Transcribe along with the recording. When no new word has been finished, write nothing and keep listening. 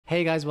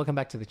Hey guys, welcome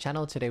back to the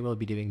channel. Today we'll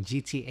be doing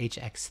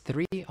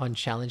GT-HX-3 on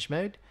challenge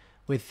mode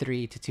with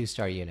 3 to 2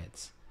 star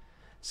units.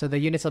 So the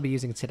units I'll be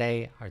using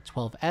today are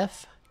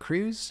 12F,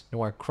 Cruise,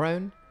 Noir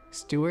Crone,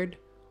 Steward,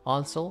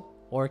 Onsel,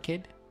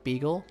 Orchid,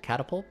 Beagle,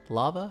 Catapult,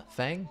 Lava,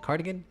 Fang,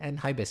 Cardigan, and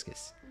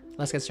Hibiscus.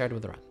 Let's get started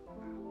with the run.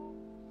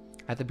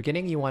 At the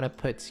beginning you want to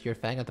put your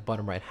Fang at the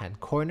bottom right hand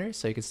corner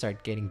so you can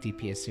start gaining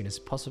DP as soon as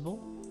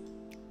possible.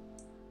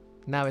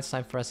 Now it's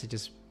time for us to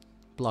just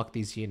block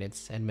these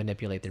units and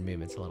manipulate their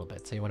movements a little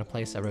bit. So you want to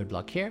place a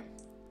roadblock here.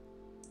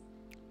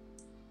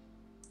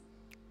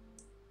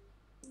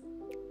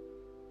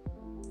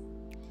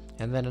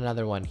 And then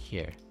another one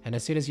here. And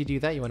as soon as you do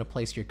that, you want to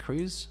place your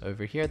Cruise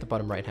over here at the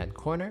bottom right hand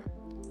corner.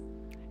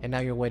 And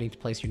now you're waiting to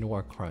place your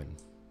Noir Crone.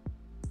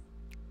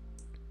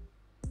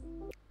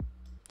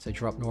 So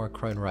drop Noir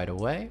Crone right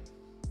away.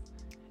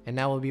 And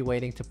now we'll be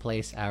waiting to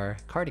place our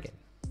Cardigan.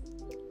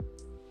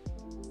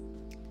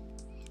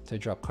 So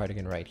drop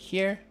Cardigan right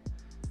here.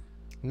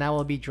 Now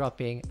we'll be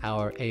dropping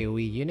our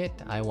AoE unit.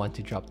 I want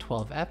to drop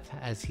 12F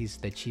as he's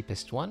the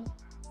cheapest one.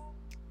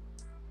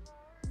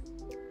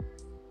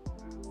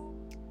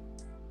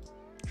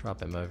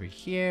 Drop him over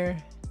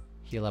here.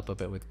 Heal up a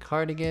bit with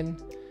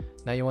Cardigan.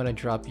 Now you want to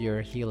drop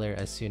your healer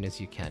as soon as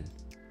you can.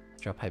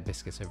 Drop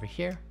Hibiscus over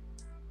here.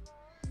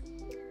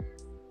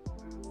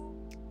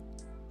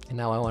 And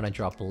now I want to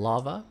drop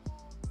Lava.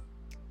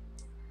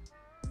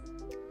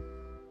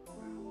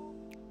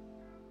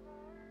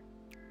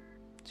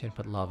 So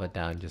put Lava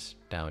down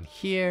just down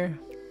here.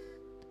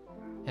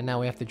 And now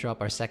we have to drop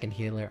our second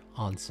healer,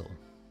 Onsel.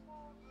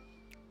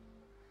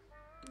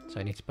 So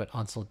I need to put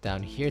Onsel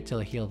down here to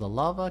heal the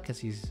Lava because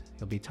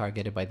he'll be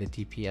targeted by the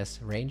DPS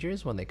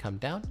Rangers when they come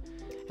down.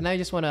 And now you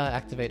just want to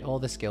activate all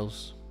the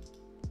skills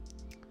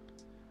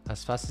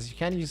as fast as you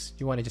can.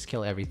 You want to just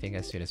kill everything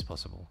as soon as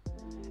possible.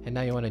 And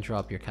now you want to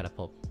drop your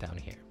Catapult down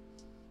here.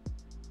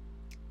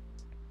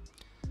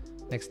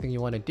 Next thing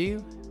you want to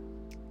do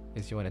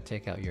is you want to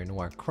take out your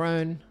Noir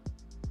Crone.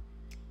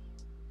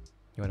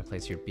 You want to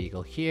place your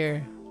Beagle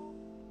here.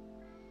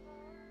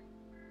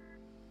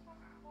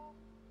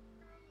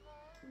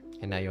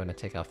 And now you want to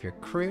take off your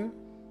Crew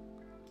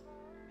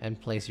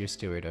and place your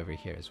Steward over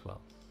here as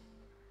well.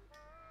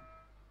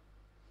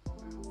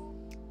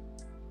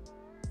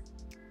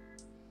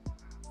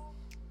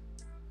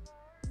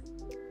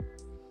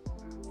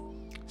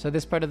 So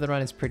this part of the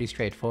run is pretty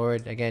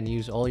straightforward. Again,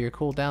 use all your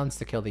cooldowns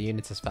to kill the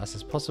units as fast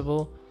as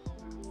possible.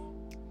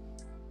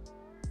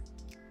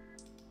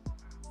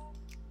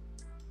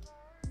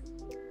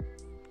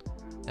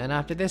 And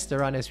after this, the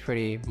run is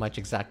pretty much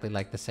exactly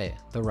like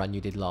the run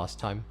you did last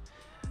time.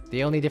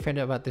 The only difference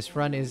about this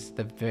run is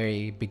the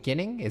very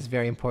beginning. It's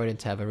very important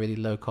to have a really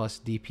low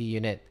cost DP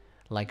unit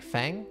like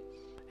Fang,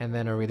 and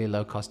then a really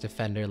low cost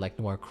defender like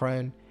Noir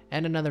Crone,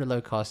 and another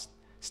low cost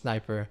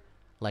sniper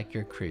like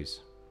your Cruise.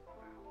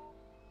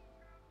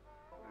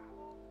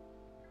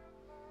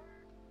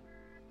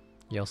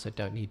 You also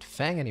don't need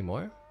Fang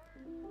anymore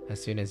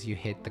as soon as you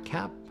hit the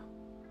cap.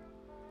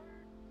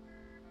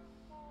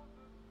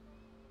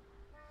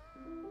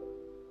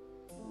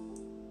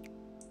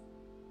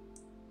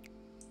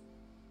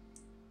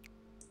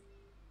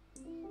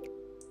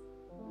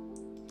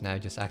 Now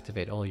just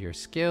activate all your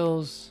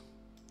skills.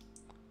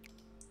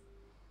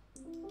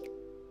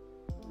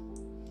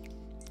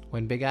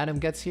 When Big Adam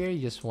gets here, you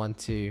just want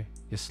to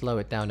slow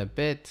it down a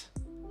bit.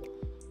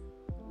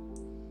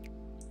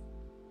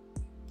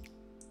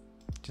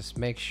 Just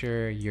make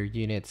sure your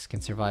units can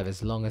survive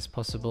as long as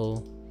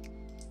possible.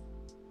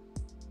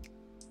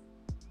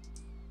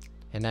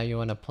 And now you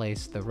want to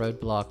place the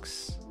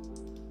roadblocks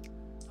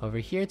over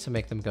here to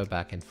make them go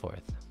back and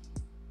forth.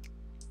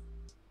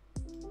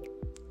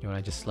 You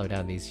want to just slow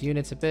down these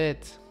units a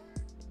bit.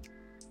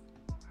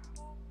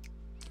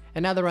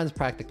 And now the run's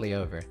practically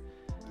over.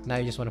 Now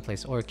you just want to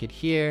place Orchid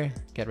here,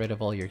 get rid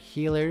of all your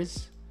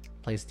healers,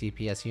 place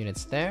DPS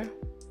units there.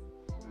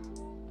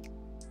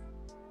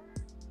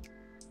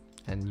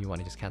 And you want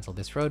to just cancel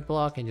this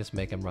roadblock and just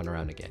make them run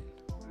around again.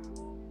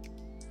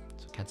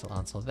 So cancel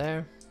Onsel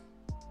there.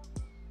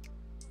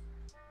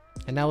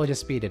 And now we'll just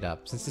speed it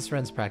up since this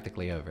run's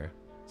practically over.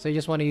 So you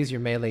just want to use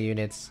your melee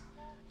units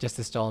just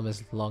to stall them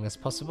as long as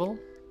possible.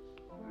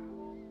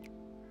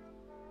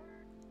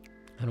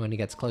 And when he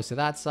gets close to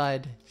that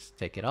side, just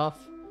take it off,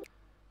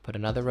 put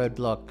another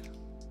roadblock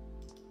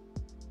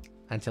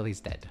until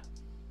he's dead.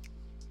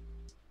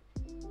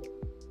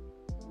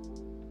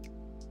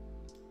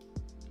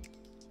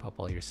 Pop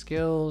all your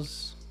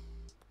skills.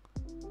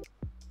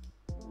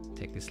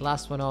 Take this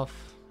last one off.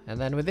 And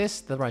then with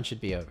this, the run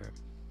should be over.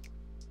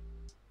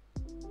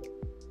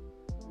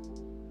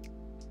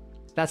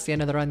 That's the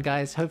end of the run,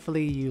 guys.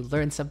 Hopefully you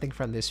learned something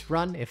from this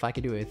run. If I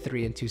could do it with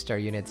 3 and 2 star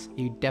units,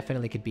 you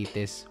definitely could beat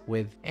this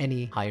with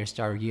any higher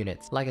star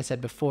units. Like I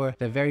said before,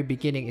 the very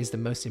beginning is the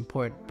most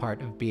important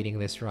part of beating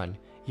this run.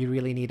 you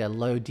really need a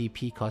low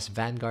DP cost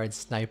Vanguard,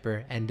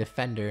 Sniper, and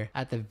Defender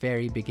at the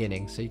very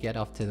beginning, so you get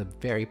off to the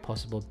very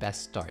possible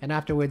best start. And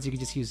afterwards, you can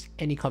just use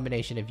any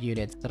combination of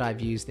units that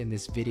I've used in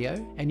this video,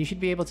 and you should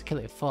be able to kill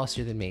it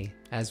faster than me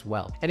as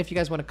well. And if you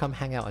guys want to come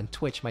hang out on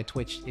Twitch, my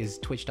Twitch is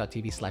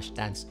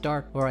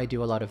twitch.tv/dancedark, where I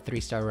do a lot of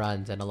 3-star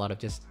runs and a lot of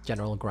just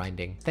general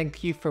grinding.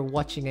 Thank you for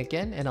watching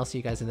again, and I'll see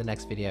you guys in the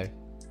next video.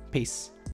 Peace.